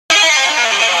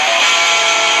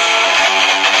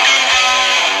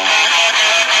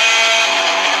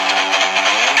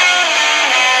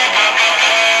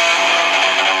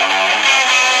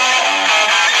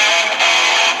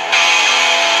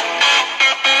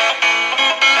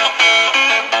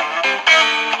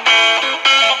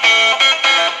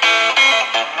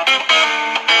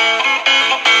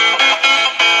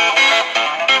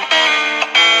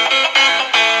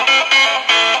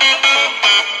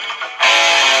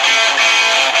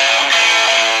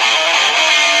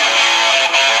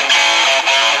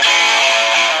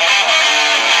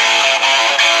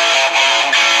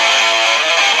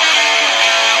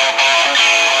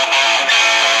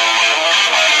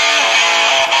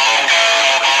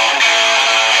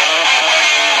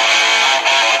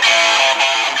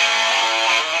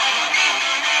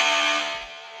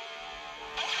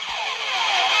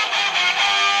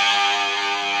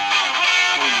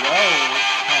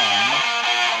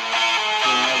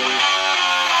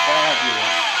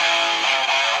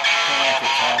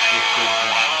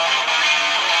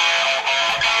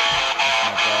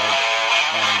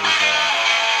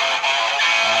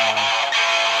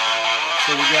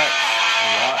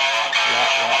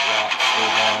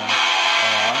still going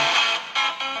on,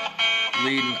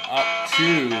 leading up to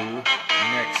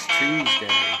next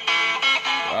Tuesday.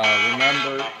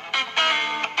 Remember,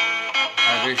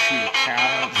 I've issued a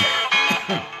challenge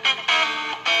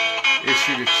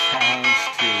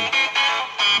to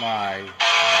my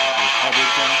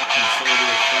Republican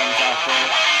conservative friends out there.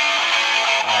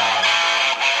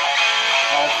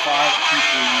 Call 5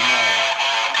 people you know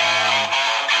on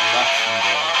election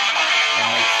day and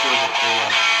make sure that they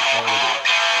have voted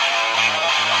and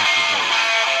are going to vote.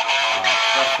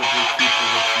 Preferably people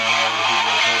that you know who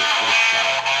will vote this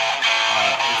time.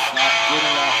 It's not good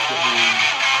enough that we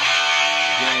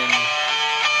win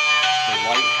the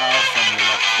White House and the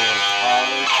Electoral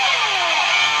College.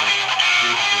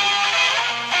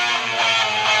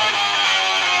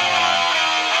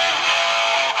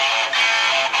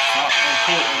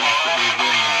 Important enough that we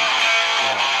win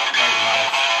the White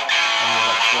House and the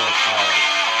Electoral College.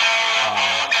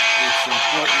 It's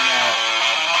important that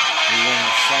we win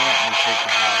the Senate and we take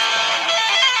the House back.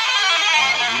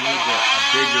 We need a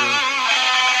bigger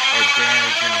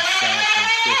advantage in the Senate than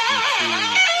 52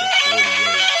 to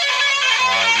 48,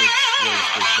 which was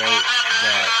the vote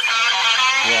that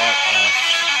brought us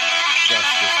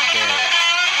Justice Barrett.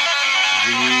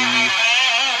 We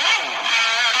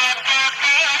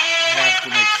have to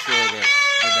make sure that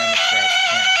the Democrats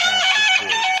can't pass the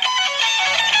court.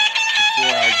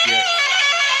 Before I get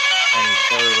any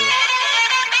further,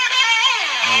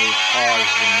 let me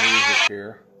pause the music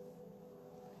here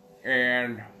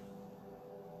and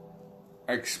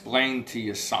explain to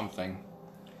you something.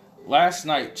 Last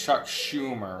night, Chuck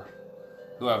Schumer,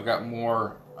 who I've got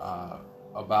more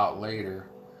about later,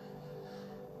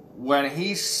 when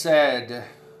he said,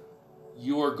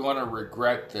 "You are going to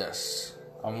regret this,"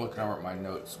 I'm looking over at my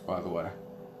notes, by the way.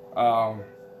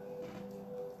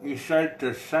 He said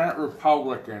to Senate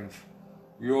Republicans,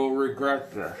 "You'll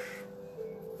regret this."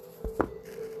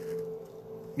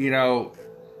 You know,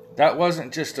 that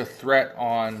wasn't just a threat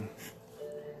on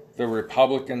the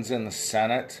Republicans in the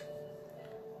Senate.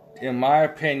 In my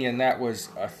opinion, that was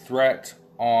a threat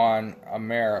on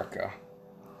America.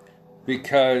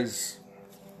 Because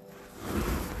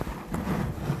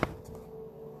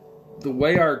the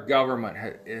way our government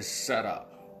is set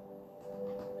up,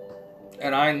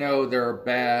 and I know there are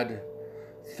bad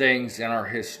things in our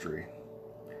history,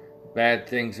 bad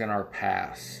things in our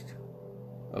past,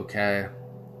 okay?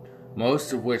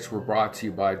 Most of which were brought to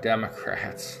you by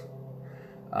Democrats.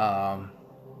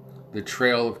 The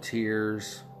Trail of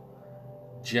Tears,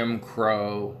 Jim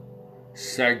Crow,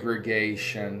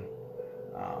 segregation,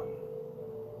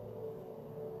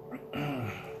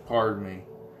 pardon me,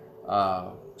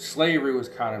 slavery was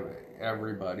kind of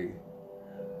everybody,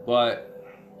 but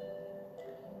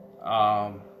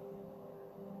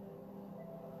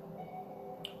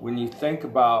when you think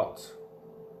about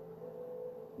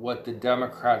what the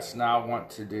Democrats now want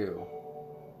to do,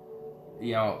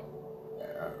 you know,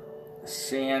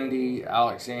 Sandy,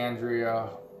 Alexandria,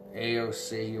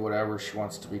 AOC, whatever she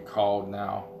wants to be called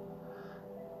now,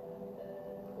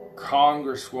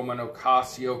 Congresswoman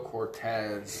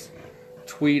Ocasio-Cortez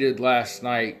tweeted last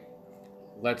night,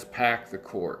 "Let's pack the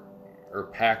court," or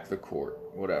 "pack the court,"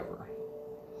 whatever.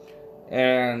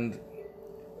 And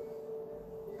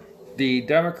the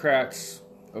Democrats,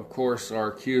 of course, are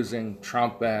accusing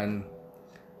Trump and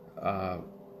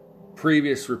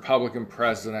previous Republican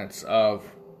presidents of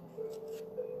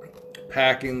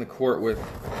packing the court with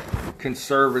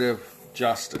conservative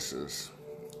justices,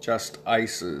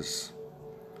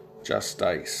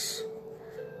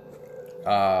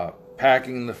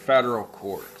 packing the federal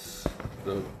courts,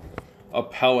 the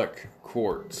appellate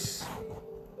courts,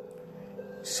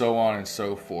 so on and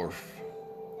so forth.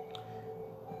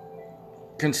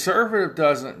 Conservative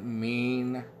doesn't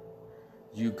mean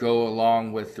you go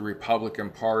along with the Republican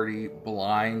Party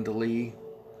blindly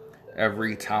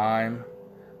every time,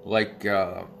 like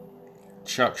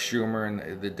Chuck Schumer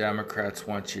and the Democrats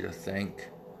want you to think.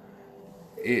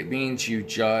 It means you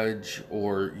judge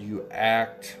or you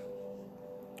act,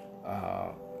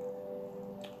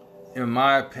 in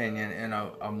my opinion, in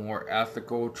a more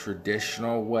ethical,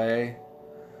 traditional way.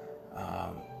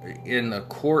 In the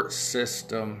court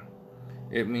system,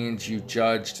 it means you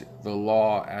judged the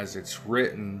law as it's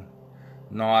written,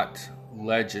 not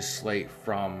legislate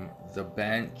from the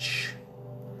bench,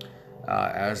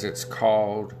 as it's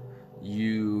called.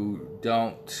 You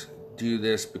don't do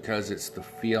this because it's the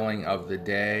feeling of the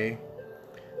day.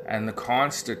 And the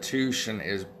Constitution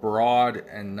is broad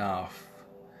enough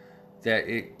that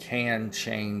it can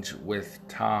change with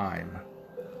time.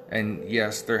 And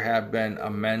yes, there have been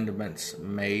amendments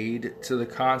made to the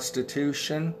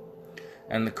Constitution,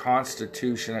 and the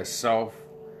Constitution itself,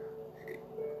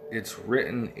 it's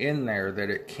written in there that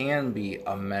it can be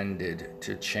amended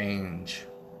to change.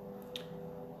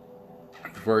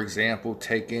 For example,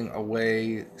 taking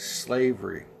away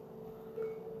slavery.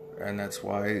 And that's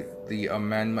why the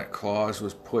amendment clause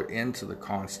was put into the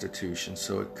Constitution,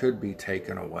 so it could be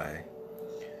taken away.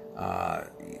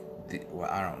 Well,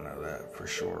 I don't know that for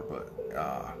sure, but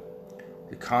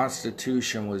the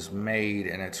Constitution was made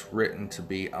and it's written to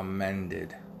be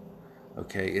amended.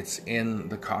 Okay, it's in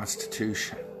the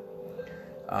Constitution.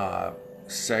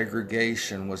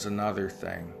 Segregation was another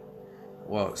thing.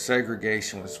 Well,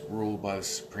 segregation was ruled by the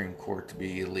Supreme Court to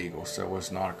be illegal, so it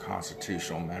was not a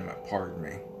constitutional amendment, pardon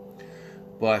me.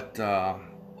 But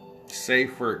say,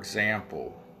 for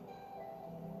example,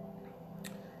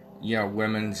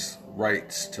 women's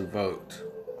rights to vote,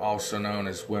 also known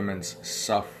as women's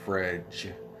suffrage,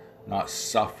 not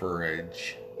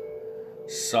suffrage,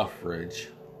 suffrage.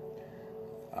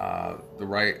 The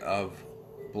right of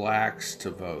blacks to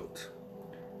vote,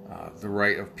 the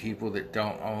right of people that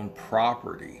don't own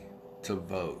property to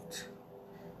vote,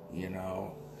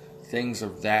 things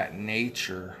of that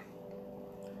nature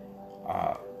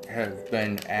have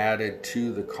been added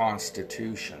to the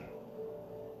Constitution.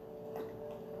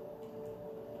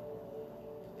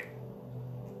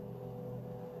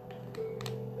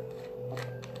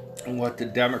 And what the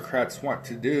Democrats want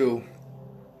to do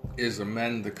is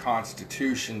amend the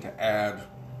Constitution to add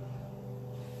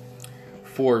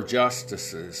 4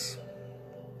 justices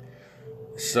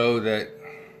so that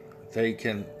they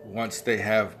can, once they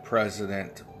have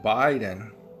President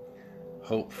Biden,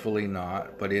 hopefully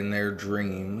not, but in their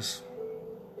dreams,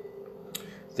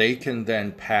 they can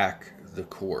then pack the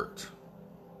court.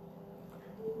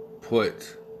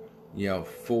 Put,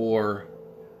 4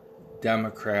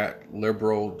 Democrat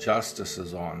liberal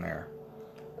justices on there.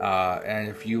 And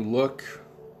if you look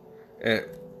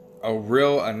at a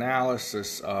real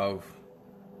analysis of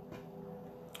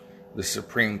the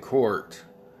Supreme Court,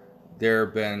 there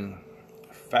have been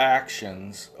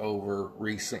factions over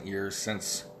recent years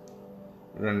since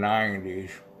the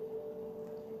 90s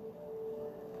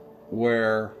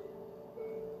where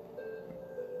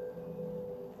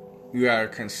you had a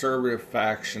conservative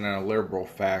faction and a liberal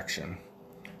faction,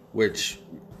 which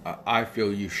I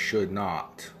feel you should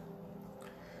not.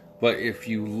 But if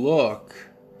you look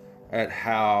at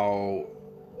how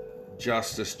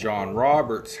Justice John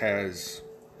Roberts has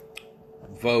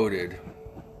voted,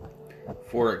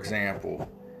 for example,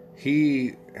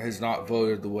 he has not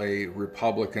voted the way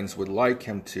Republicans would like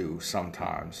him to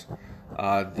sometimes.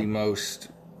 The most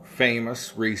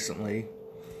famous recently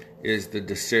is the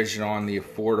decision on the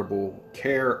Affordable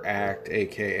Care Act,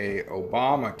 aka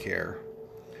Obamacare.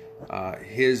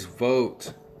 His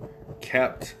vote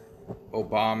kept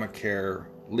Obamacare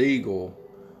legal,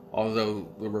 although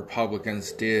the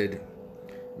Republicans did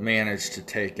manage to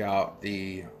take out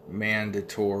the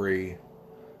mandatory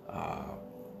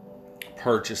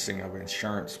purchasing of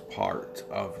insurance part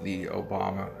of the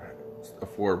Obama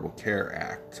Affordable Care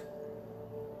Act.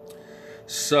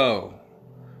 So,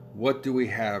 what do we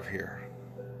have here?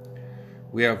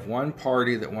 We have one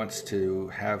party that wants to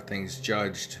have things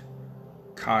judged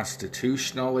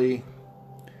constitutionally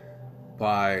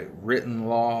by written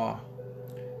law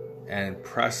and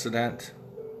precedent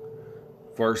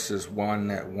versus one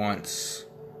that wants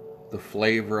the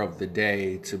flavor of the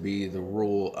day to be the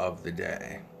rule of the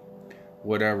day.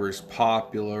 Whatever's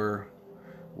popular,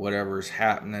 whatever's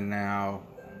happening now,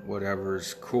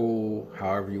 whatever's cool,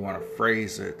 however you want to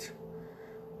phrase it,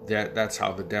 that's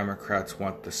how the Democrats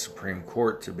want the Supreme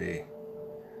Court to be.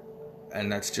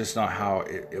 And that's just not how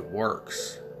it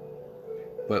works.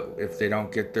 But if they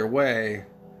don't get their way,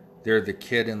 they're the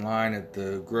kid in line at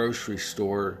the grocery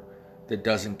store that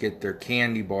doesn't get their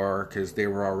candy bar because they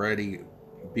were already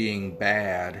being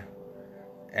bad,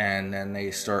 and then they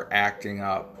start acting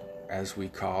up, as we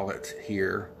call it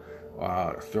here,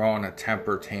 throwing a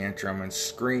temper tantrum and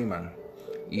screaming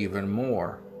even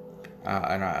more.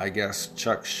 And I guess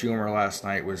Chuck Schumer last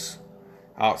night was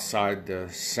outside the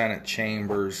Senate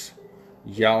chambers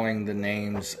yelling the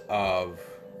names of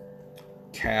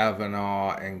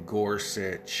Kavanaugh and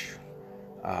Gorsuch,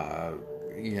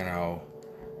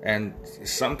 and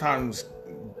sometimes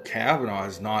Kavanaugh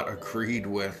has not agreed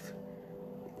with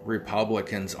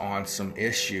Republicans on some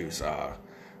issues.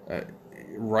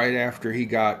 Right after he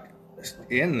got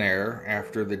in there,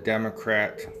 after the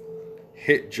Democrat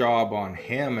hit job on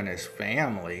him and his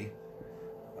family,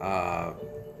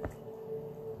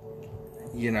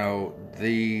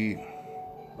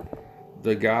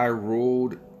 the guy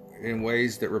ruled in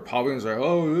ways that Republicans are,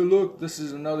 oh, look, this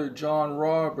is another John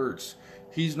Roberts.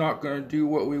 He's not going to do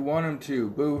what we want him to.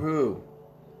 Boo-hoo.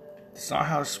 It's not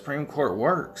how the Supreme Court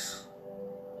works.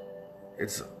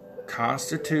 It's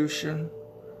Constitution,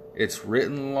 it's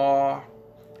written law,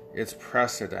 it's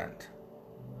precedent.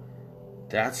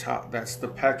 That's the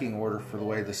pecking order for the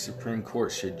way the Supreme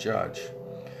Court should judge.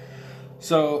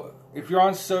 So, if you're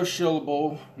on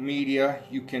sociable media,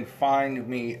 you can find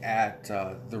me at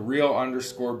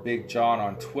 @thereal_Big John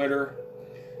on Twitter,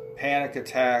 Panic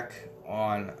Attack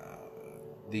on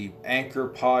the Anchor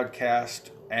podcast,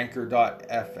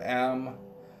 anchor.fm,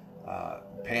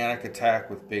 Panic Attack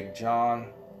with Big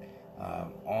John.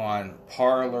 On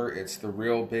Parler, it's The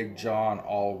Real Big John,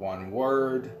 all one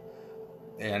word.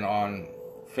 And on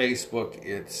Facebook,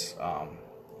 it's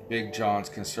Big John's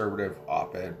Conservative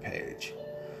Op-Ed page.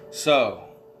 So,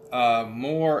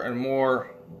 more and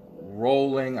more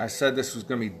rolling. I said this was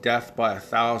going to be death by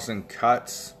 1,000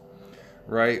 cuts,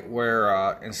 right?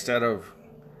 Where instead of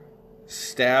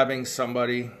stabbing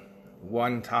somebody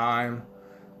one time,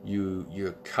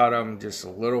 you cut them just a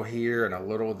little here and a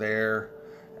little there,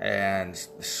 and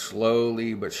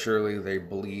slowly but surely they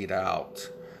bleed out.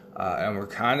 And we're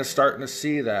kind of starting to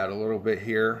see that a little bit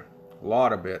here, a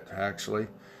lot of it actually,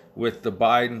 with the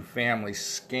Biden family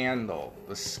scandal,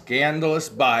 the scandalous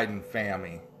Biden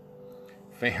family.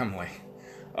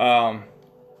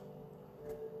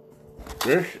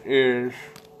 This is,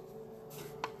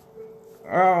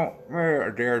 well, maybe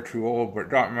a day or two old, but it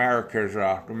doesn't matter because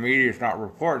the media's not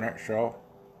reporting it, so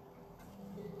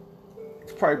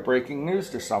it's probably breaking news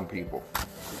to some people.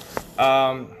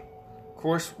 Of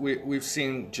course, we've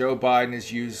seen Joe Biden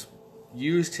has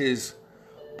used his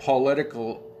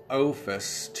political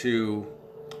office to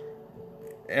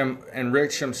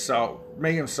enrich himself,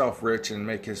 make himself rich, and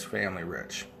make his family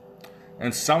rich.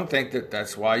 And some think that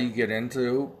that's why you get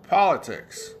into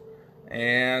politics.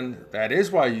 And that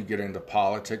is why you get into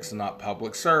politics and not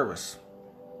public service.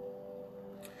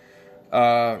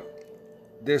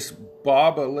 This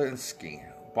Bobulinski,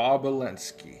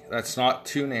 that's not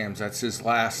two names, that's his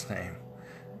last name.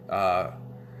 Bobulinski.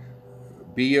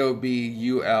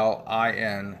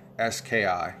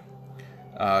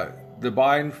 The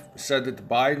Biden said that the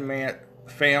Biden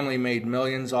family made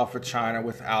millions off of China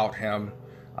without him.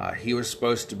 He was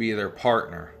supposed to be their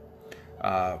partner.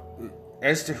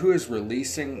 As to who is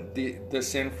releasing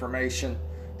this information,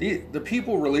 the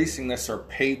people releasing this are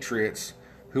patriots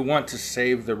who want to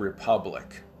save the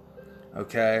republic.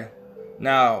 Okay?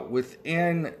 Now,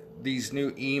 within these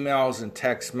new emails and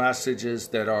text messages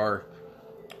that are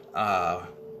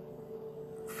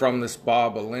from this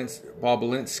Bobulinski,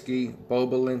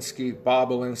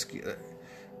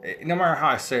 no matter how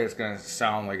I say it, it's going to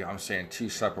sound like I'm saying two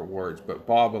separate words, but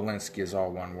Bobulinski is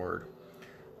all one word.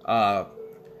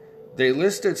 They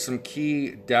listed some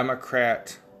key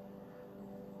Democrat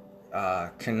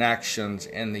connections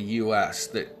in the U.S.,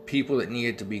 that people that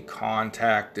needed to be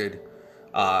contacted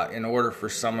in order for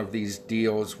some of these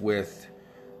deals with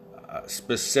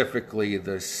specifically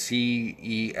the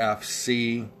CEFC,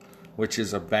 which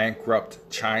is a bankrupt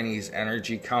Chinese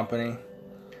energy company,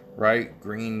 right?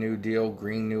 Green New Deal,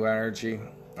 Green New Energy.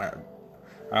 I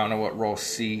don't know what role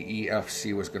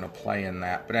CEFC was going to play in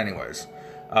that. But anyways,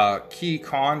 key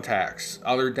contacts,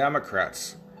 other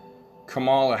Democrats,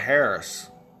 Kamala Harris.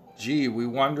 Gee, we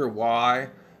wonder why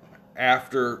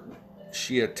after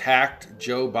she attacked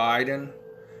Joe Biden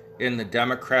in the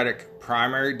Democratic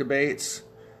primary debates,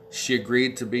 she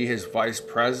agreed to be his vice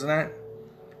president.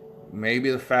 Maybe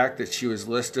the fact that she was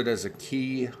listed as a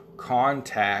key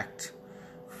contact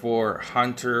for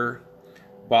Hunter,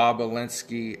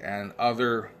 Bobulinski, and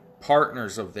other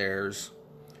partners of theirs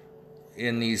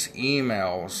in these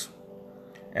emails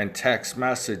and text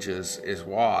messages is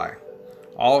why.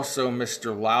 Also,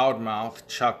 Mr. Loudmouth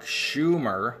Chuck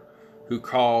Schumer, who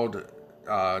called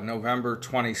November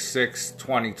 26,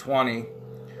 2020,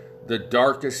 the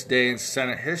darkest day in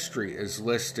Senate history, is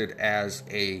listed as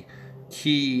a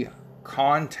key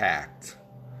contact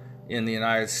in the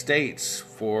United States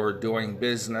for doing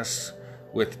business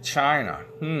with China.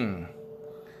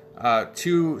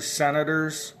 Two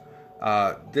senators,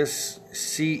 this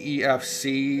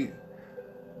CEFC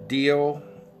deal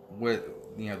with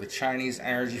the Chinese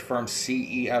energy firm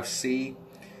CEFC,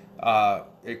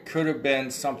 it could have been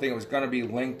something that was going to be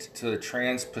linked to the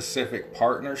Trans-Pacific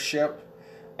Partnership,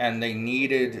 and they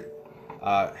needed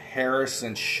Harris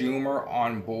and Schumer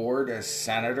on board as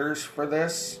senators for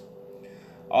this.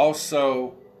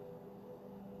 Also,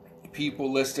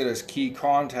 people listed as key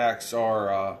contacts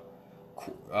are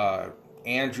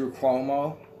Andrew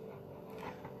Cuomo,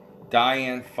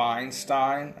 Dianne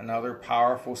Feinstein, another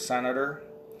powerful senator,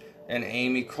 and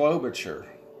Amy Klobuchar,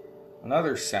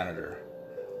 another senator,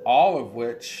 all of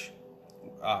which,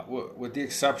 with the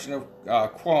exception of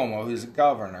Cuomo, who's a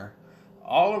governor,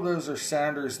 all of those are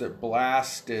senators that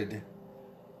blasted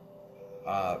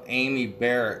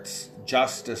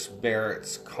Justice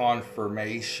Barrett's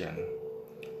confirmation.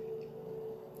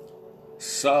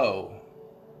 So,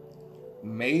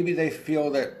 maybe they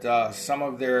feel that some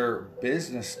of their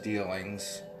business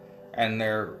dealings and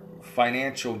their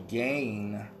financial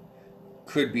gain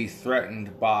could be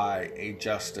threatened by a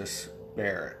Justice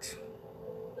Barrett.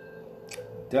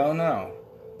 Don't know.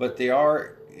 But they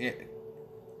are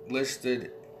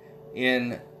listed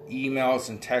in emails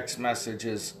and text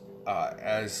messages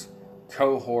as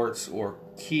cohorts or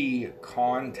key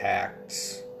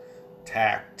contacts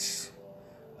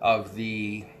of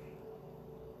the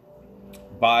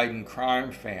Biden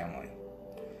crime family.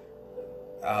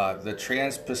 The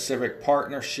Trans-Pacific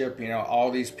Partnership,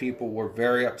 all these people were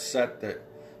very upset that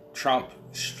Trump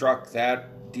struck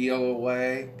that deal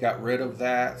away, got rid of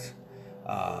that,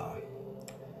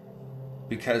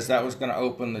 because that was going to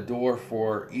open the door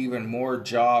for even more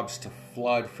jobs to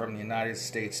flood from the United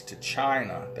States to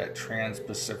China, that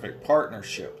Trans-Pacific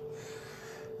Partnership.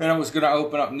 And it was going to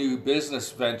open up new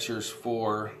business ventures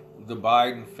for the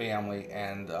Biden family,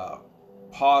 and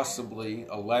possibly,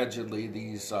 allegedly,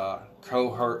 these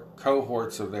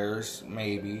cohorts of theirs,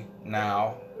 maybe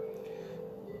now,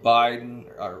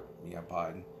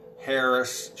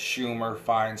 Harris, Schumer,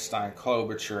 Feinstein,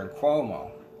 Klobuchar, and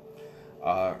Cuomo.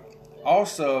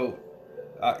 Also,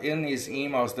 in these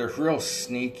emails, they're real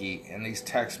sneaky in these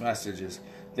text messages.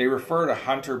 They refer to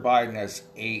Hunter Biden as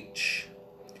H.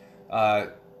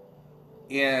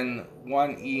 In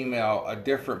one email, a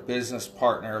different business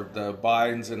partner of the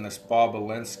Bidens and this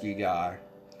Bobulinski guy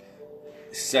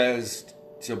says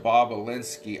to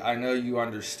Bobulinski, I know you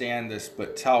understand this,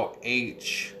 but tell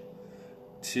H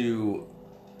to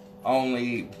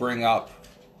only bring up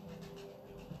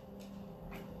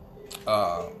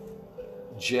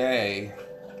J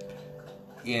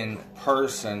in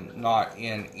person, not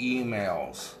in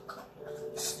emails.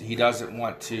 He doesn't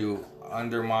want to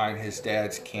undermine his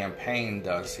dad's campaign,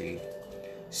 does he?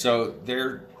 So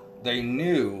they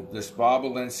knew, this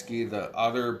Bobulinski, the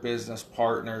other business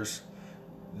partners,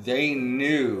 they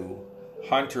knew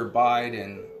Hunter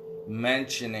Biden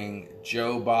mentioning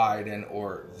Joe Biden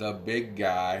or the big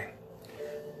guy.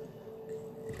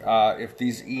 If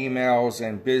these emails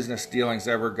and business dealings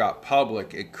ever got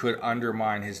public, it could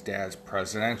undermine his dad's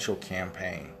presidential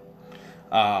campaign.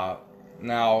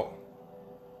 Now,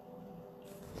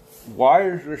 why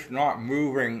is this not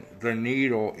moving the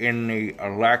needle in the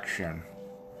election?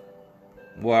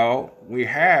 Well, we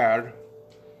had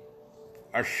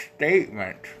a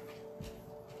statement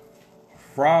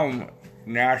from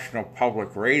National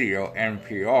Public Radio,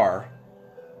 NPR,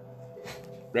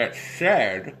 that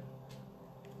said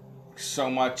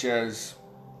so much as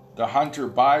the Hunter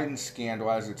Biden scandal,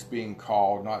 as it's being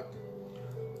called, not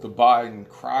the Biden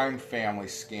crime family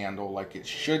scandal like it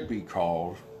should be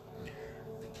called.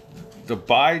 The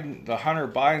Hunter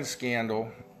Biden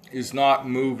scandal is not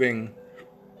moving,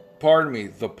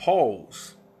 the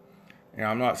polls. And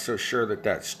I'm not so sure that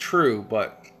that's true,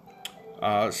 but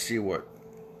let's see what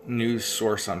news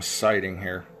source I'm citing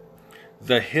here.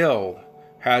 The Hill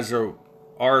has an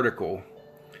article,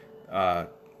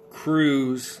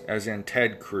 Cruz, as in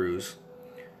Ted Cruz.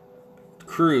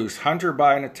 Cruz, Hunter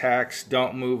Biden attacks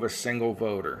don't move a single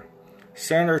voter.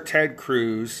 Senator Ted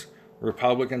Cruz,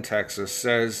 Republican, Texas,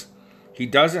 says he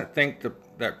doesn't think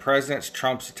that President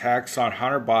Trump's attacks on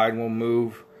Hunter Biden will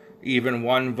move even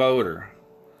one voter.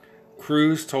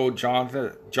 Cruz told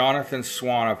Jonathan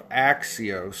Swan of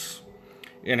Axios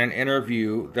in an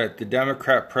interview that the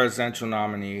Democrat presidential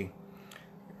nominee,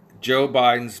 Joe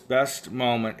Biden's best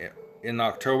moment in the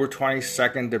October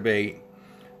 22nd debate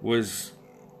the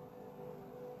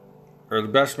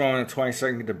best moment in the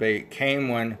 22nd debate came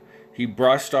when he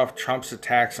brushed off Trump's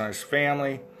attacks on his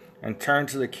family and turned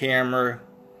to the camera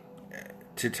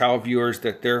to tell viewers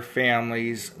that their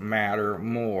families matter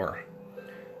more.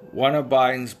 One of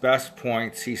Biden's best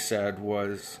points, he said,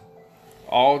 was,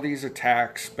 all these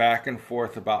attacks back and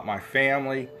forth about my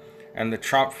family and the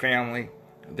Trump family,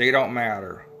 they don't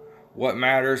matter. What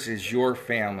matters is your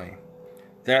family.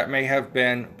 That may have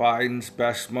been Biden's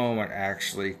best moment,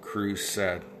 actually, Cruz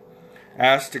said.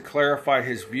 Asked to clarify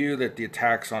his view that the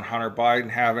attacks on Hunter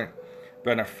Biden haven't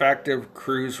been effective,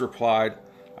 Cruz replied,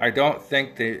 I don't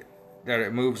think that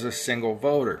it moves a single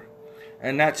voter.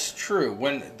 And that's true.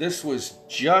 When this was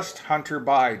just Hunter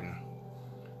Biden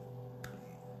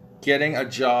getting a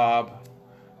job,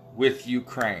 with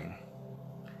Ukraine.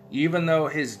 Even though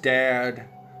his dad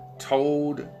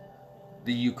told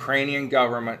the Ukrainian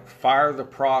government, fire the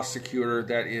prosecutor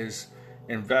that is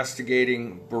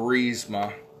investigating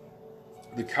Burisma,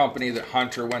 the company that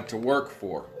Hunter went to work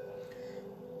for.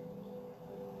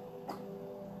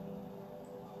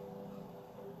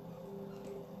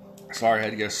 Sorry, I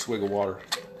had to get a swig of water.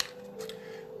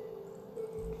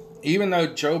 Even though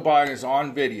Joe Biden is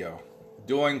on video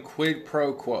doing quid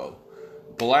pro quo,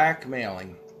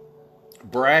 blackmailing,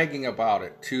 bragging about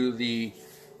it to the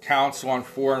Council on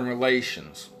Foreign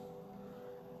Relations,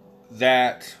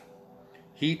 that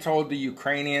he told the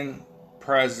Ukrainian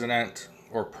president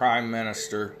or prime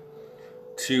minister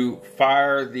to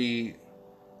fire the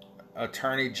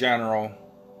attorney general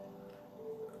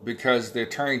because the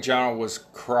attorney general was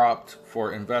corrupt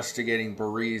for investigating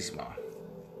Burisma.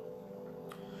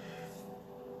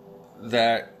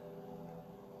 That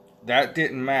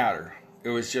didn't matter. It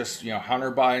was just,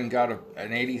 Hunter Biden got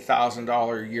an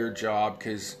 $80,000 a year job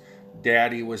because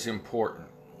daddy was important.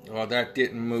 Well, that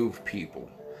didn't move people.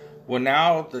 Well,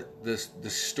 now the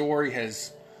story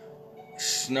has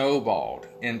snowballed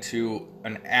into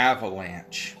an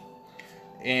avalanche.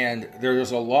 And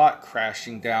there's a lot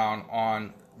crashing down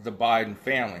on the Biden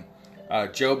family.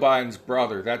 Joe Biden's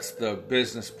brother, that's the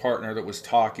business partner that was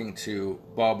talking to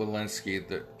Bob Alinsky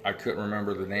that I couldn't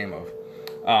remember the name of.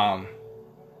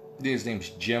 His name's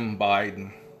Jim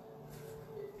Biden.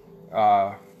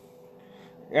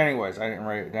 Anyways, I didn't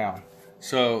write it down.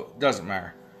 So, doesn't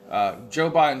matter.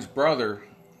 Joe Biden's brother,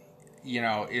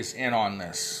 is in on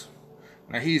this.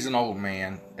 Now, he's an old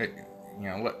man. Joe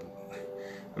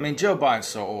Biden's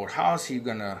so old. How is he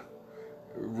going to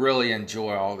really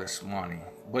enjoy all this money?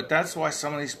 But that's why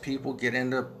some of these people get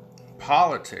into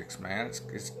politics, man.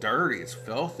 It's dirty, it's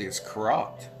filthy, it's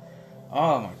corrupt.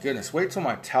 Oh my goodness. Wait till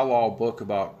my tell-all book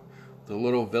about the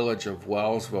little village of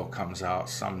Wellsville comes out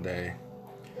someday.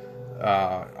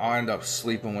 I'll end up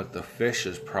sleeping with the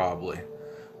fishes probably.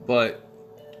 But,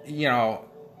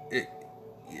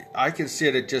 I can see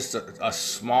it at just a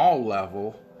small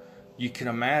level. You can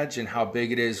imagine how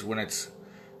big it is when it's,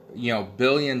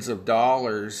 billions of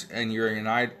dollars and you're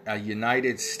a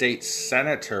United States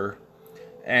senator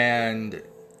and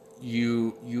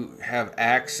you have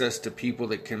access to people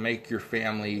that can make your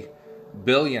family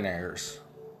billionaires.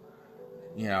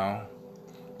 To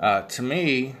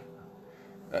me,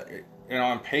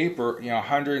 on paper,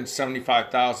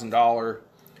 $175,000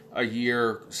 a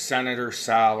year senator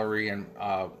salary and,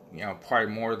 probably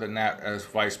more than that as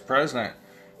vice president.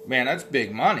 Man, that's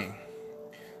big money.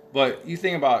 But you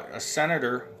think about a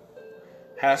senator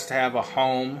has to have a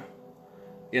home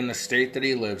in the state that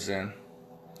he lives in.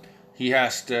 He or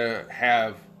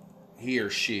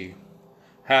she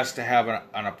has to have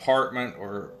an apartment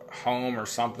or home or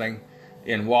something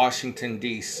in Washington,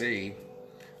 D.C.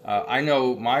 I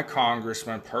know my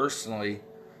congressman personally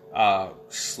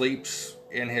sleeps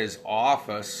in his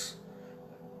office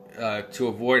to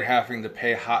avoid having to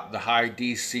pay the high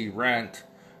D.C. rent.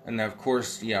 And of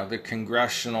course, the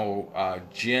congressional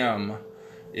gym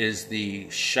is the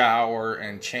shower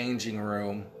and changing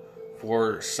room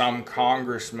for some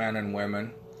congressmen and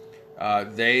women.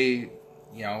 They,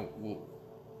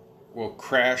 will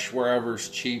crash wherever's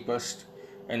cheapest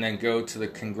and then go to the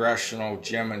congressional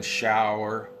gym and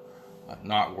shower,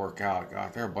 not work out.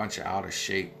 God, they're a bunch of out of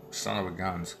shape son of a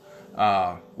guns.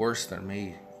 Worse than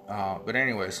me. But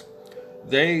anyways,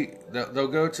 they'll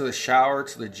go to the shower,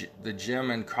 to the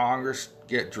gym in Congress,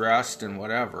 get dressed and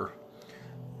whatever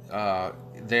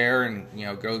there, and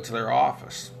go to their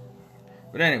office.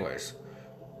 But anyways,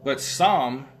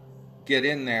 some get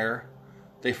in there,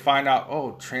 they find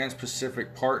out,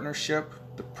 Trans-Pacific Partnership,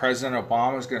 the President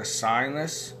Obama is going to sign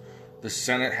this, the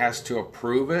Senate has to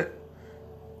approve it,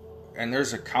 and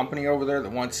there's a company over there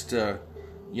that wants to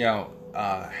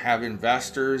have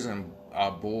investors and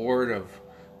a board of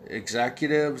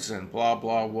executives and blah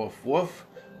blah woof woof.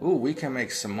 Ooh, we can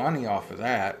make some money off of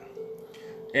that.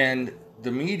 And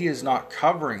the media is not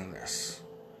covering this.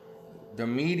 The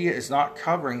media is not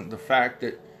covering the fact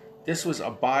that this was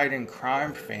a Biden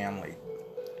crime family.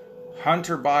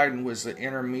 Hunter Biden was the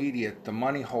intermediate, the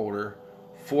money holder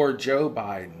for Joe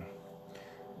Biden.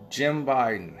 Jim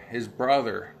Biden, his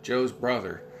brother, Joe's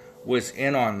brother, was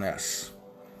in on this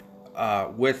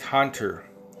with Hunter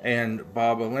and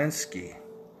Bob Alinsky.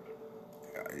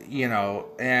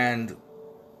 And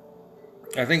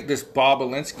I think this Bob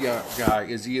Alinsky guy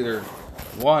is either,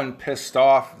 one, pissed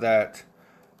off that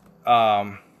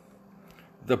the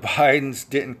Bidens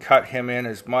didn't cut him in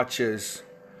as much as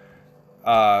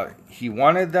he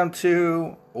wanted them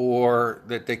to, or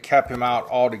that they kept him out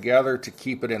altogether to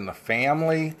keep it in the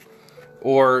family,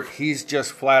 or he's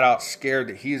just flat out scared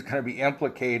that he's going to be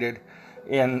implicated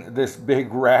in this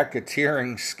big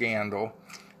racketeering scandal.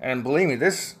 And believe me,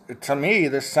 this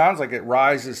sounds like it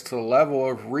rises to the level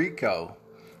of RICO.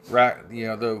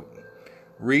 The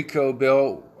RICO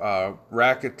bill,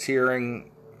 racketeering,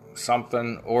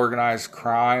 something, organized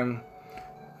crime,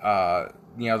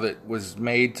 that was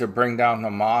made to bring down the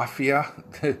mafia.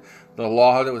 The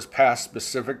law that was passed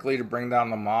specifically to bring down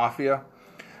the mafia.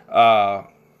 That's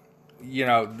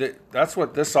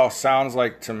what this all sounds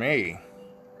like to me.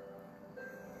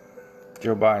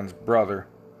 Joe Biden's brother,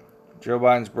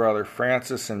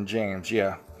 Francis and James.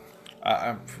 Yeah,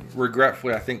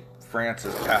 regretfully, I think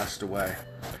Francis passed away,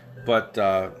 but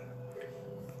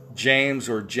James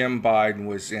or Jim Biden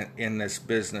was in this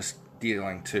business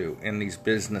dealing too, in these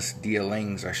business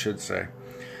dealings, I should say.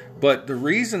 But the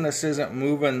reason this isn't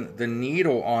moving the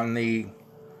needle on the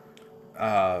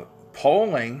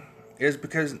polling is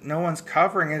because no one's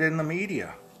covering it in the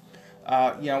media.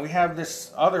 We have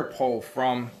this other poll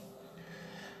from.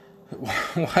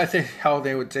 Why the hell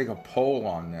they would take a poll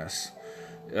on this?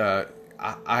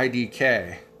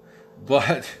 IDK.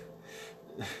 But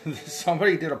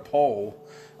somebody did a poll.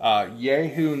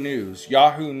 Yahoo News.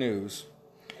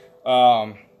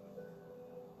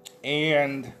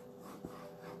 And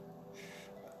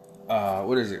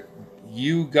what is it?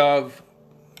 YouGov.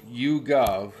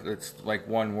 That's like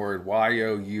one word.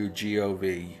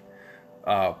 YOUGOV.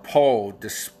 Poll.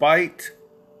 Despite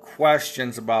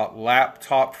questions about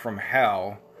laptop from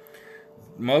hell,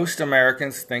 most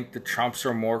Americans think the Trumps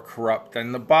are more corrupt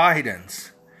than the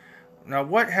Bidens. Now,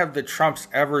 what have the Trumps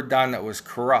ever done that was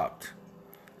corrupt?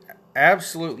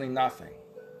 Absolutely nothing.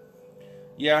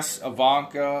 Yes,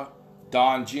 Ivanka,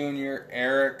 Don Jr.,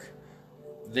 Eric,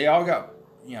 they all got,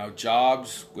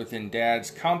 jobs within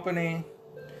Dad's company.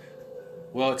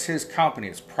 Well, it's his company.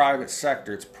 It's private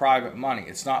sector. It's private money.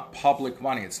 It's not public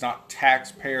money. It's not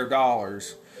taxpayer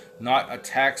dollars. Not a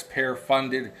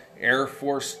taxpayer-funded Air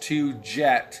Force 2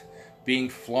 jet being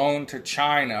flown to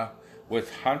China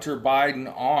with Hunter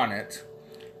Biden on it,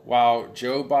 while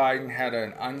Joe Biden had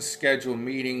an unscheduled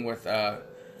meeting with a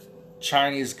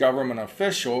Chinese government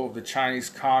official of the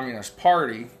Chinese Communist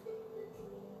Party,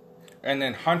 and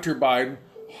then Hunter Biden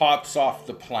hops off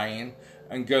the plane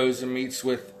and goes and meets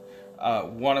with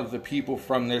one of the people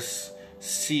from this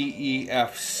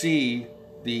CEFC,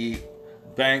 the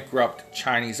bankrupt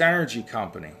Chinese energy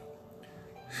company.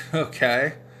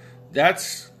 Okay,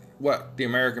 that's what the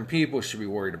American people should be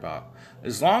worried about.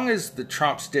 As long as the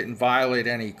Trumps didn't violate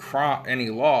any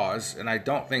laws, and I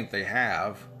don't think they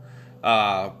have,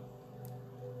 and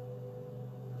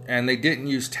they didn't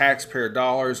use taxpayer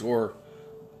dollars or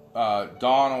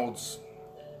Donald's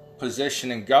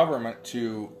position in government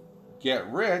to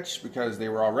get rich because they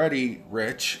were already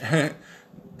rich,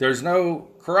 there's no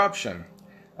corruption.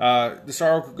 This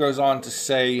article goes on to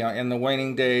say, in the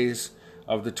waning days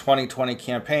of the 2020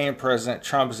 campaign, President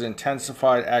Trump has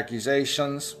intensified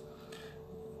accusations,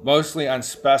 mostly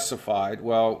unspecified.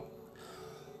 Well,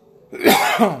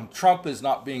 Trump is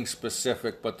not being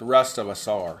specific, but the rest of us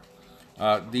are.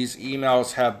 These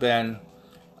emails have been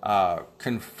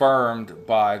confirmed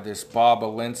by this Bob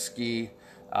Alinsky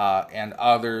and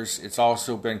others. It's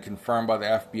also been confirmed by the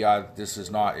FBI that this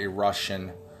is not a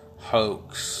Russian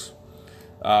hoax.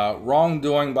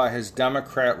 Wrongdoing by his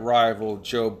Democrat rival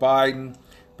Joe Biden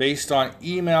based on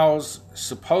emails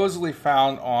supposedly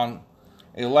found on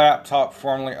a laptop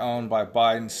formerly owned by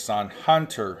Biden's son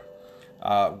Hunter.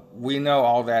 We know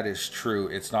all that is true.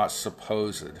 It's not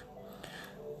supposed.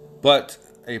 But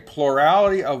a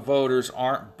plurality of voters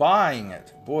aren't buying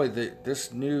it. Boy,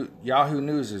 this new Yahoo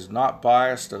News is not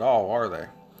biased at all, are they?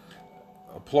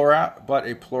 But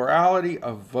a plurality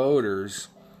of voters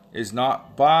is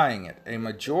not buying it. A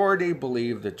majority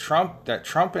believe that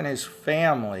Trump and his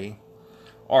family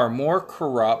are more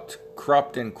corrupt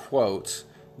in quotes,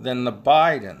 than the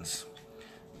Bidens.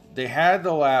 They had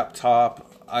the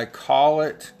laptop. I call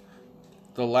it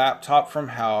the laptop from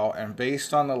hell, and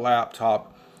based on the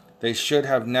laptop, they should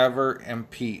have never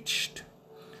impeached,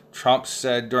 Trump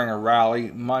said during a rally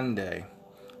Monday.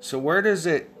 So where does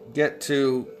it get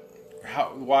to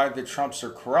why the Trumps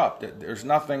are corrupt? There's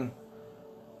nothing.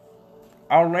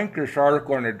 I'll link this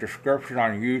article in the description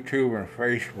on YouTube and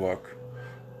Facebook.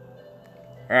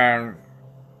 And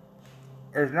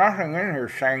there's nothing in here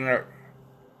saying that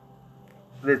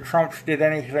the Trumps did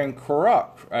anything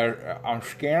corrupt. I'm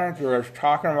scanning through, it's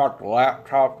talking about the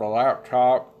laptop.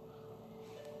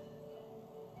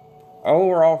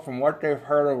 Overall, from what they've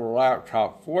heard over the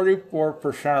laptop,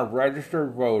 44% of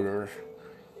registered voters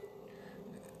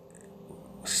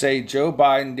say Joe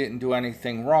Biden didn't do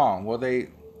anything wrong. Well, they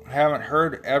haven't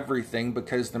heard everything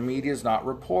because the media is not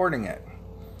reporting it.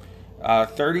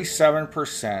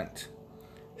 37%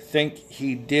 think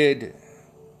he did,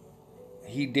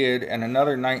 and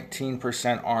another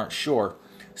 19% aren't sure.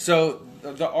 So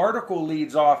the article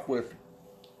leads off with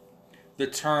the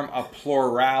term a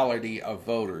plurality of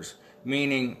voters,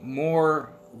 meaning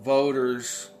more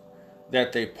voters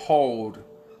that they polled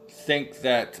think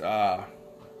that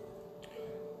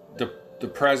the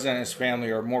president and his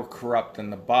family are more corrupt than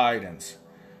the Bidens.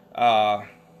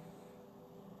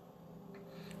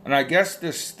 And I guess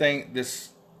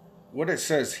what it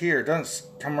says here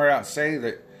doesn't come right out and say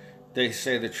that they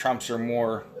say the Trumps are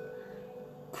more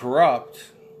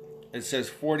corrupt. It says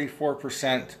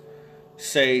 44%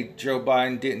 say Joe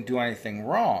Biden didn't do anything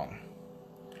wrong.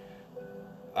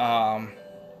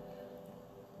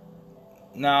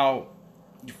 Now,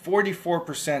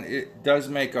 44% it does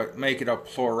make it a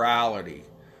plurality.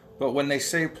 But when they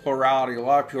say plurality, a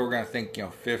lot of people are going to think,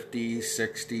 50,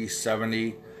 60,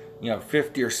 70,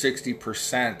 50 or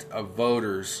 60% of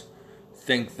voters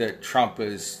think that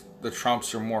the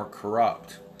Trumps are more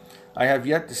corrupt. I have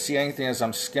yet to see anything as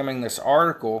I'm skimming this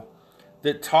article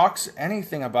that talks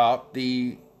anything about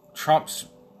the Trumps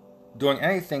doing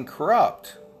anything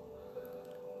corrupt.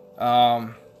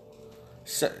 It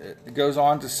goes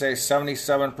on to say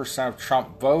 77% of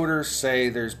Trump voters say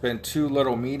there's been too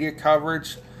little media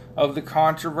coverage of the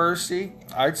controversy.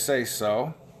 I'd say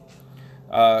so.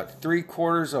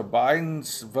 3/4 of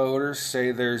Biden's voters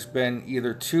say there's been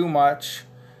either too much,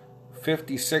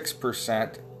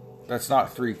 56%, that's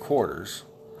not 3/4,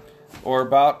 or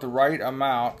about the right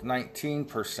amount,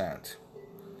 19%.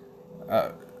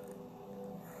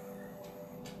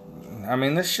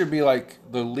 This should be like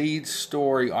the lead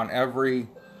story on every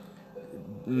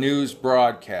news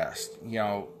broadcast.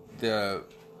 The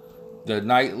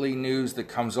nightly news that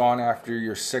comes on after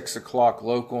your 6 o'clock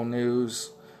local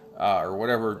news, or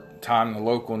whatever time the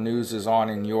local news is on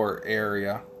in your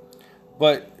area.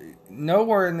 But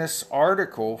nowhere in this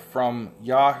article from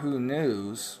Yahoo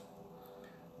News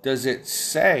does it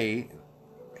say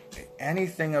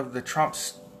anything of the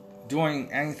Trumps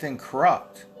doing anything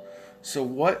corrupt. So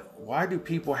why do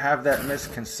people have that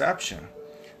misconception?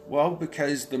 Well,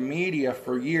 because the media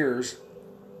for years,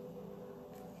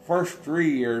 first 3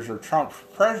 years of Trump's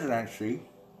presidency,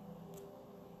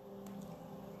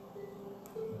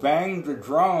 banged the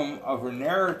drum of a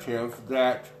narrative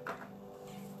that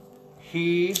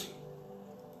let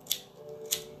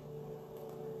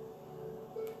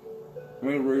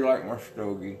me relight my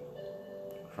stogie.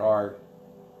 Sorry.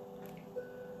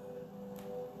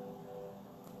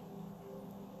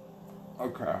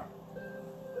 Okay.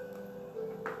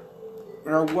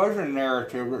 There was a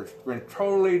narrative that's been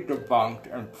totally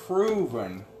debunked and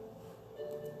proven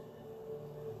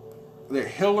that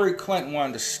Hillary Clinton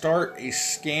wanted to start a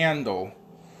scandal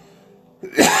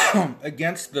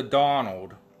against the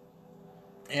Donald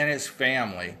and his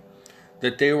family,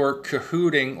 that they were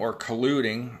cahooting or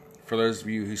colluding, for those of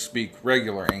you who speak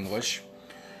regular English,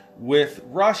 with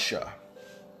Russia.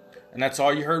 And that's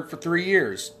all you heard for 3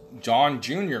 years. John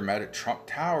Jr. met at Trump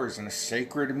Towers in a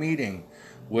sacred meeting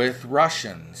with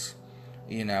Russians.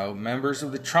 Members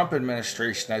of the Trump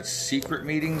administration had secret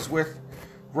meetings with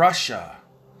Russia.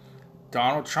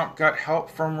 Donald Trump got help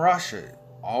from Russia.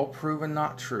 All proven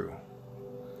not true.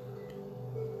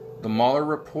 The Mueller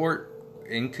report,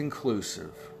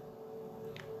 inconclusive.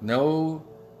 No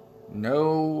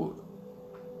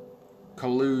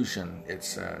collusion, it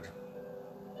said.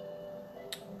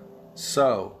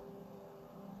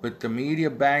 But the media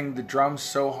banged the drum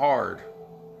so hard.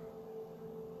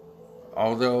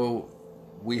 Although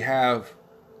we have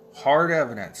hard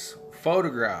evidence,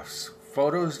 photographs,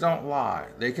 photos don't lie.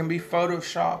 They can be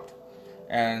photoshopped,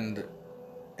 and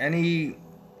any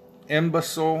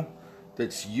imbecile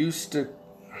that's used to,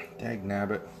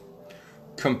 dagnabbit,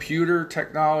 computer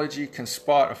technology can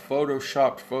spot a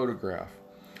photoshopped photograph.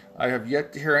 I have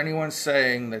yet to hear anyone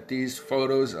saying that these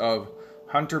photos of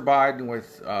Hunter Biden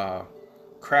with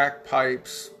crack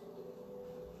pipes,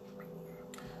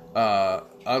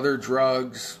 other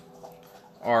drugs,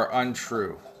 are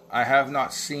untrue. I have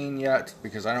not seen yet,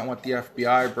 because I don't want the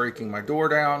FBI breaking my door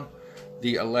down,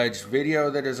 the alleged video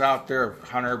that is out there of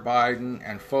Hunter Biden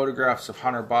and photographs of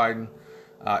Hunter Biden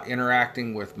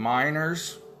interacting with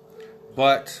minors.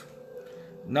 But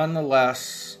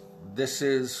nonetheless, this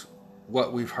is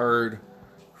what we've heard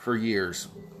for years.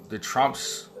 The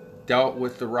Trumps dealt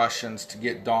with the Russians to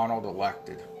get Donald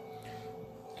elected.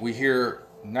 We hear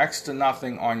next to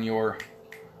nothing on your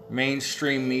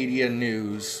mainstream media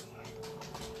news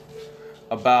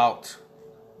about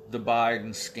the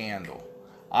Biden scandal.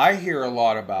 I hear a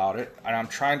lot about it, and I'm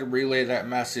trying to relay that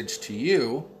message to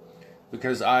you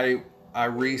because I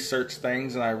research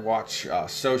things and I watch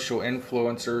social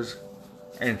influencers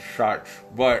and such.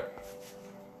 But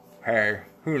hey,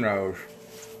 who knows?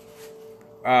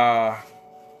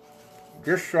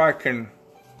 Just so I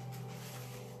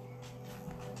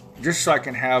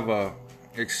can have a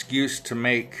excuse to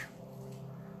make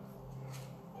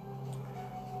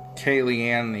Kaylee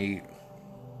Ann the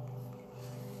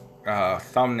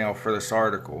thumbnail for this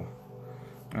article.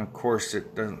 And of course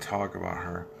it doesn't talk about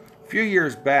her. A few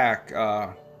years back,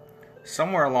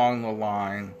 somewhere along the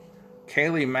line,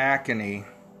 Kayleigh McEnany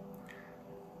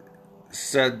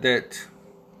said that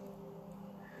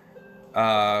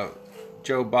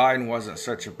Joe Biden wasn't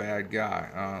such a bad guy.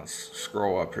 Let's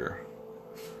scroll up here.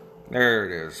 There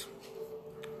it is.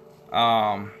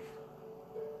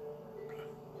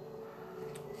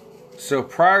 So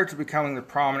prior to becoming the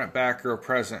prominent backer of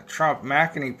President Trump,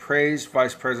 McEnany praised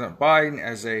Vice President Biden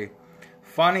as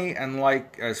funny and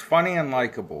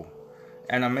likable,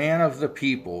 and a man of the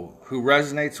people who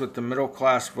resonates with the middle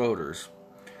class voters.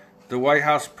 The White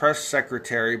House press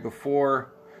secretary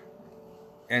before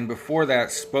that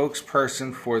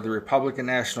spokesperson for the Republican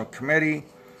National Committee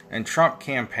and Trump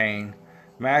campaign,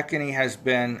 McEnany has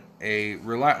been a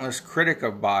relentless critic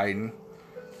of Biden.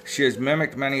 She has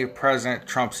mimicked many of President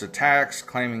Trump's attacks,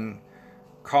 calling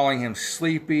him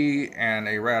sleepy and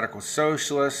a radical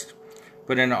socialist.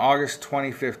 But in an August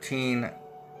 2015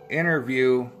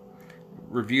 interview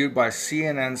reviewed by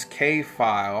CNN's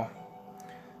K-File,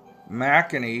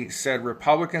 McEnany said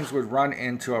Republicans would run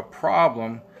into a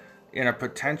problem in a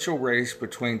potential race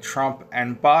between Trump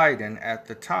and Biden at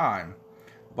the time.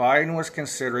 Biden was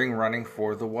considering running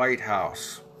for the White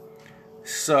House.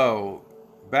 So,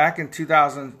 back in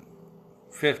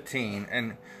 2015,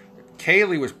 and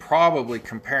Kayleigh was probably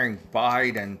comparing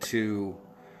Biden to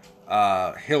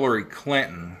Hillary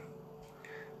Clinton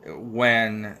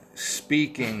when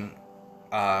speaking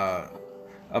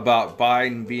about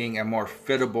Biden being a more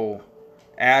fittable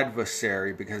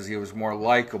adversary because he was more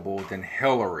likable than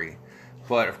Hillary.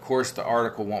 But of course the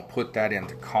article won't put that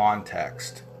into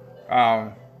context.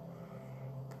 To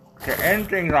end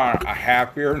things on a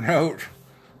happier note,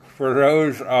 for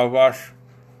those of us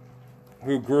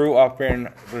who grew up in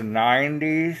the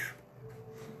 90s,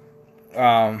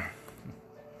 let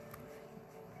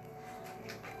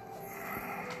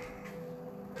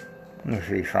me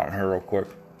see something here real quick.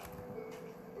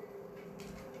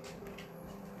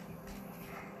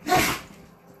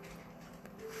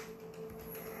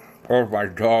 There's my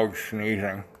dog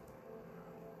sneezing.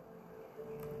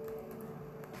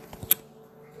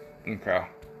 Okay.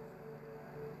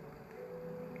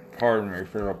 Pardon me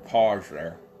for the pause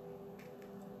there.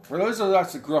 For those of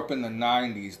us that grew up in the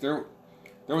 90s, there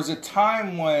was a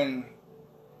time when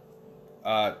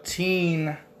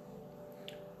teen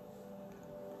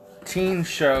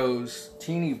shows,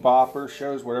 teeny bopper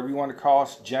shows, whatever you want to call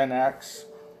us, Gen X,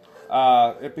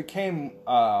 it became,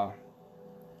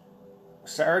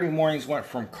 Saturday mornings went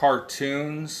from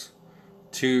cartoons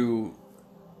to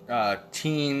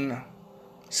teen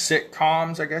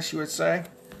sitcoms, I guess you would say,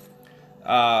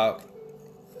 on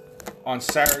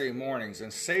Saturday mornings.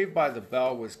 And Saved by the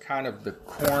Bell was kind of the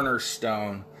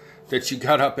cornerstone that you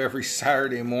got up every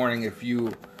Saturday morning if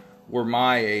you were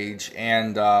my age,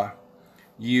 and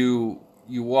you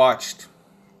watched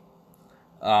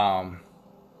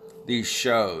these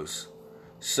shows.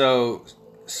 So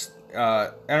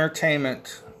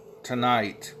Entertainment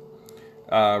Tonight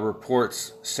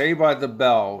reports Saved by the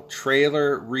Bell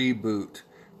trailer reboot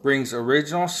brings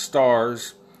original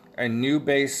stars and new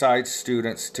Bayside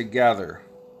students together.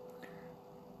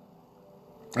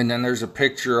 And then there's a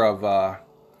picture of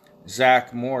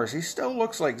Zach Morris. He still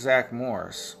looks like Zach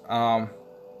Morris.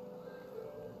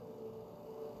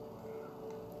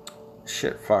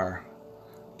 Shitfire.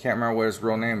 Can't remember what his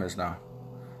real name is now.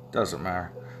 Doesn't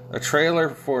matter. A trailer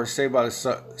for Saved by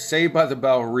the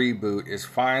Bell reboot is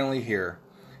finally here.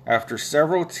 After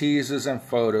several teases and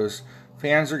photos,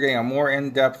 fans are getting a more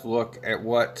in-depth look at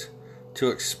what to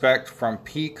expect from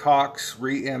Peacock's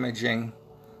re-imaging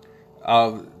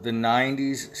of the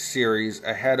 90s series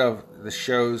ahead of the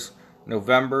show's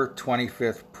November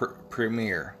 25th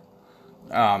premiere.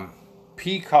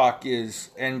 Peacock is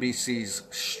NBC's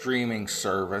streaming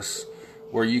service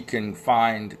where you can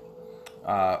find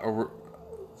a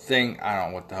thing, I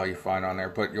don't know what the hell you find on there,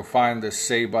 but you'll find the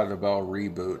Saved by the Bell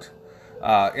reboot.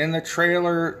 In the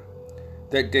trailer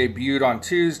that debuted on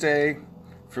Tuesday,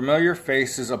 Familiar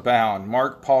faces abound.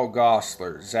 Mark Paul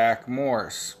Gosselaar, Zach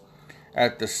Morris,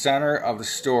 at the center of the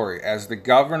story as the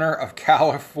governor of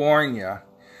California,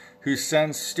 who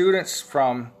sends students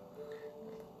from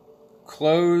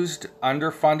closed,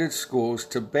 underfunded schools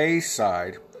to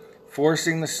Bayside,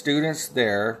 forcing the students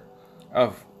there,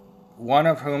 of one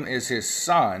of whom is his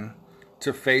son,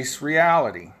 to face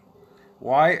reality.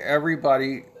 Why is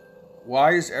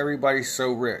everybody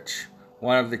so rich?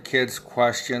 One of the kids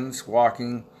questions,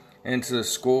 walking into the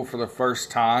school for the first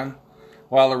time,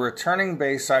 while a returning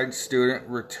Bayside student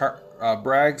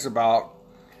brags about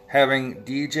having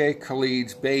DJ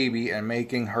Khaled's baby and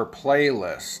making her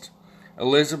playlist.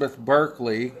 Elizabeth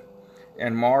Berkley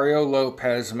and Mario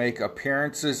Lopez make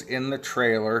appearances in the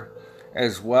trailer,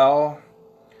 as well,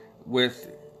 with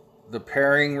the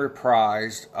pairing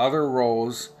reprised other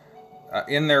roles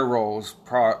in their roles,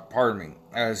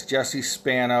 as Jesse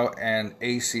Spano and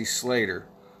AC Slater.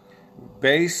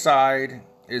 Bayside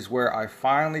is where I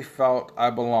finally felt I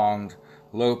belonged,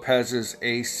 Lopez's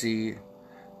AC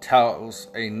tells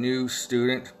a new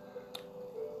student.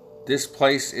 This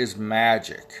place is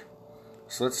magic.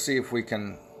 So let's see if we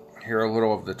can hear a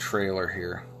little of the trailer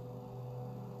here.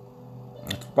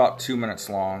 It's about 2 minutes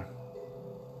long.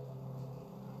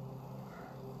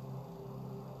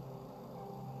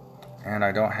 And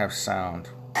I don't have sound.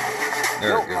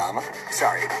 There it goes. Mama.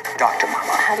 Sorry, Dr.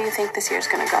 Mama. How do you think this year's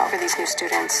gonna go for these new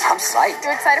students? I'm psyched.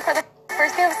 You're excited for the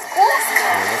first day of school?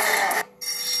 Yeah, let's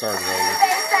start it over.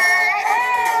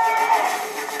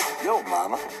 Yo,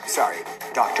 Mama. Sorry,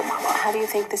 Dr. Mama. How do you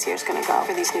think this year's gonna go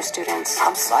for these new students?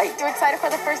 I'm psyched. You're excited for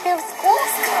the first day of school?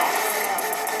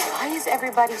 Why is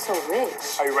everybody so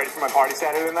rich? Are you ready for my party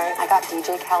Saturday night? I got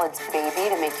DJ Khaled's baby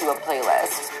to make you a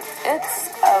playlist. It's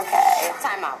okay.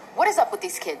 Time out. What is up with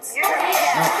these kids?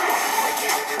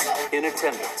 In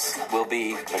attendance will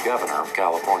be the governor of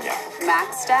California.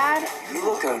 Max, Dad? You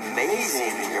look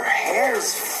amazing and your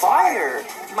hair's fire.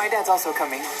 My dad's also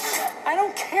coming. I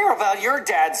don't care about your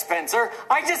dad, Spencer.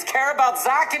 I just care about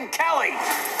Zach and Kelly.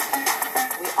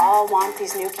 We all want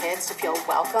these new kids to feel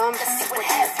welcome. What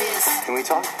happens? Can we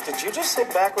talk? Did you just sit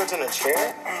backwards in a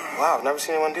chair? Wow, I've never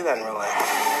seen anyone do that in real life.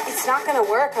 It's not gonna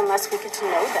work unless we get to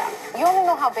know them. You only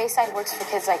know how Bayside works for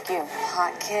kids like you.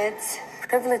 Hot kids,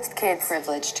 privileged kids.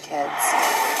 Privileged kids.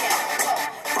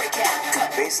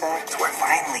 Bayside, it's where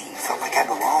finally felt like I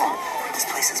belong. This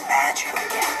place is magic.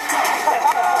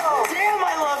 Oh, damn,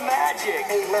 I love magic.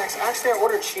 Hey, Max, actually, I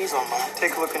ordered cheese on mine.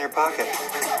 Take a look in your pocket.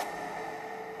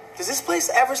 Does this place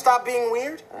ever stop being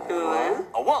weird?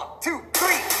 A 1, 2,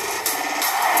 3.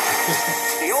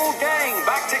 The old gang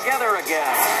back together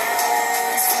again.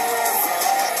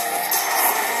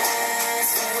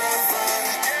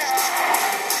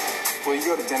 Will you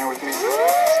go to dinner with me?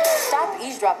 Stop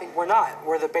eavesdropping. We're not.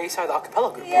 We're the Bayside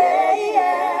acapella group.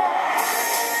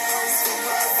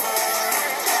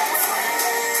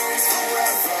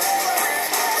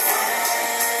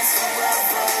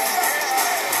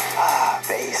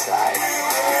 Bayside.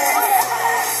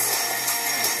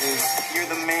 You're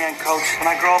the man, Coach. When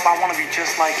I grow up, I want to be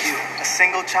just like you. A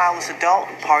single childless adult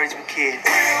who parties with kids.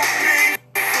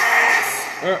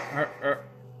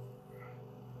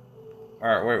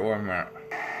 Alright, wait 1 minute.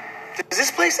 Does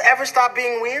this place ever stop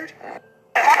being weird?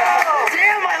 Oh,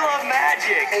 damn, I love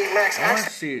magic. Hey, Max, I want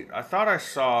to see. I thought I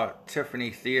saw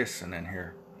Tiffany Thiessen in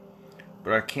here,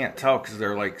 but I can't tell because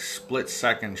they're like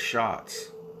split-second shots.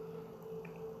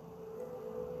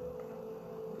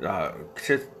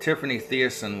 Tiffany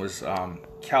Thiessen was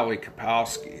Kelly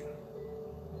Kapowski.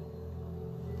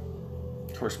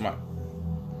 Of course, my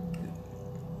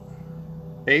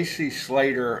AC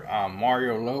Slater,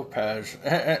 Mario Lopez,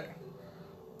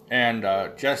 and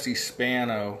Jesse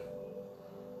Spano,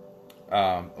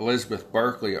 Elizabeth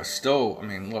Berkley are still.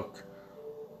 Look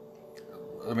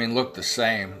the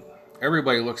same.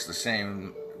 Everybody looks the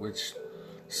same, which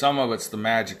some of it's the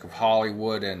magic of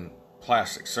Hollywood and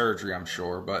plastic surgery, I'm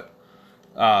sure, but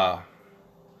yeah,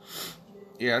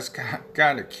 it's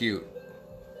kind of cute.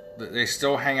 They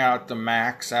still hang out at the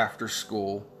Max after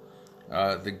school.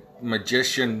 The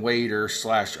magician waiter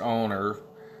 / owner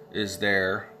is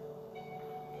there.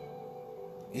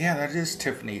 Yeah, that is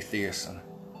Tiffany Thiessen.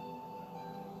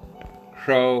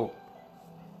 So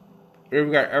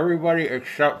we've got everybody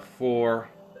except for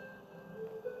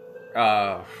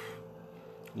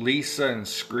Lisa and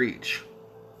Screech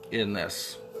in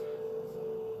this.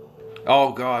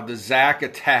 Oh God, the Zack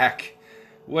Attack.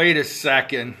 Wait a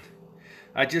second.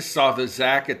 I just saw the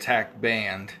Zack Attack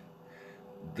band.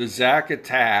 The Zack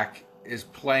Attack is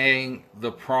playing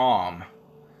the prom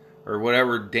or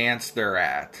whatever dance they're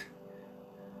at.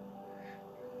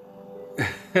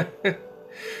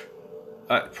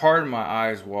 pardon my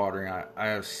eyes watering. I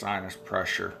have sinus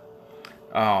pressure.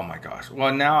 Oh my gosh.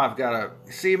 Well, now I've got to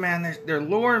see, man. They're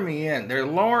luring me in. They're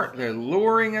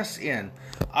luring us in.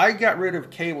 I got rid of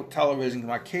cable television.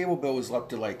 My cable bill was up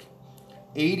to like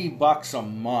 $80 a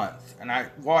month, and I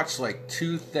watched like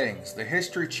 2 things: the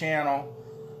History Channel,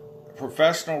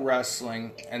 professional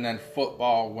wrestling, and then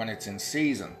football when it's in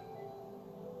season.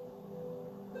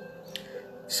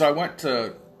 So I went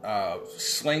to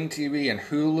Sling TV and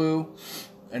Hulu,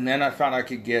 and then I found I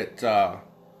could get The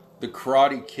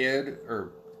Karate Kid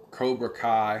or Cobra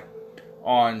Kai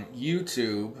on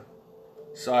YouTube.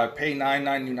 So I pay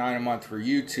 $9.99 a month for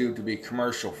YouTube to be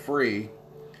commercial free.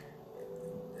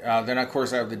 Then of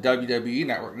course I have the WWE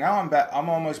Network. Now I'm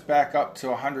almost back up to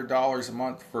 $100 a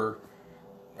month for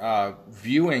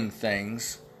viewing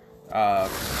things.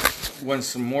 When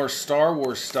some more Star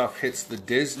Wars stuff hits the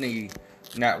Disney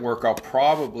Network, I'll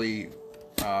probably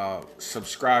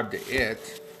subscribe to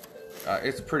it.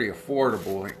 It's pretty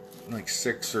affordable, like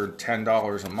 $6 or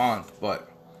 $10 a month. But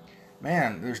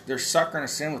man, they're suckering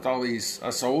us in with all these,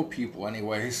 us old people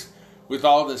anyways, with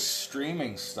all this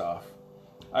streaming stuff.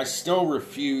 I still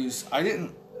refuse. I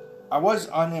was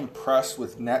unimpressed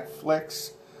with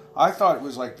Netflix. I thought it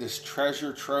was like this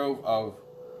treasure trove of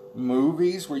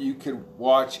movies where you could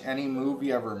watch any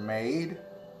movie ever made.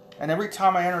 And every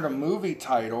time I entered a movie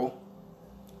title,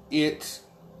 it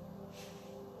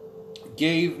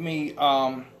gave me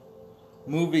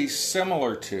movies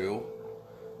similar to.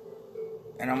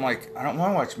 And I'm like, I don't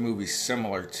want to watch movies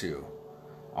similar to.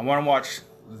 I want to watch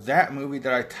that movie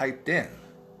that I typed in.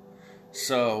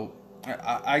 So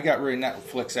I got rid of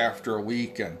Netflix after a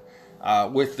week, and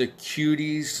with the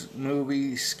Cuties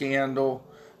movie scandal,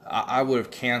 I would have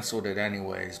canceled it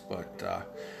anyways. But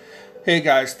hey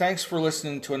guys, thanks for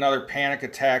listening to another Panic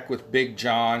Attack with Big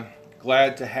John.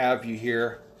 Glad to have you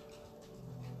here.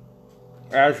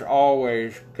 As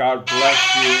always, God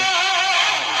bless you.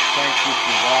 Thank you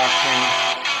for watching.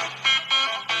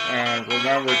 And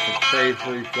remember to pray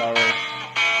for each other.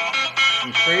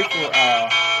 And pray for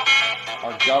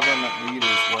our government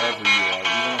leaders wherever you are.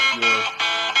 Even if you're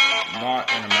not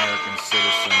an American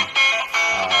citizen,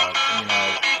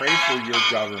 pray for your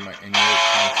government in your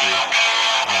country.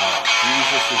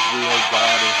 Jesus is real,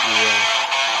 God is real,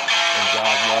 and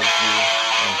God loves you,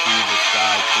 and Jesus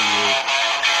died for you.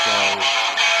 So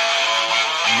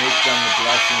make them a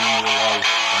blessing in your life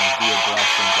and be a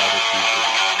blessing to other people.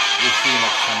 We'll see you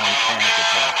next time on Panic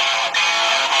Attack.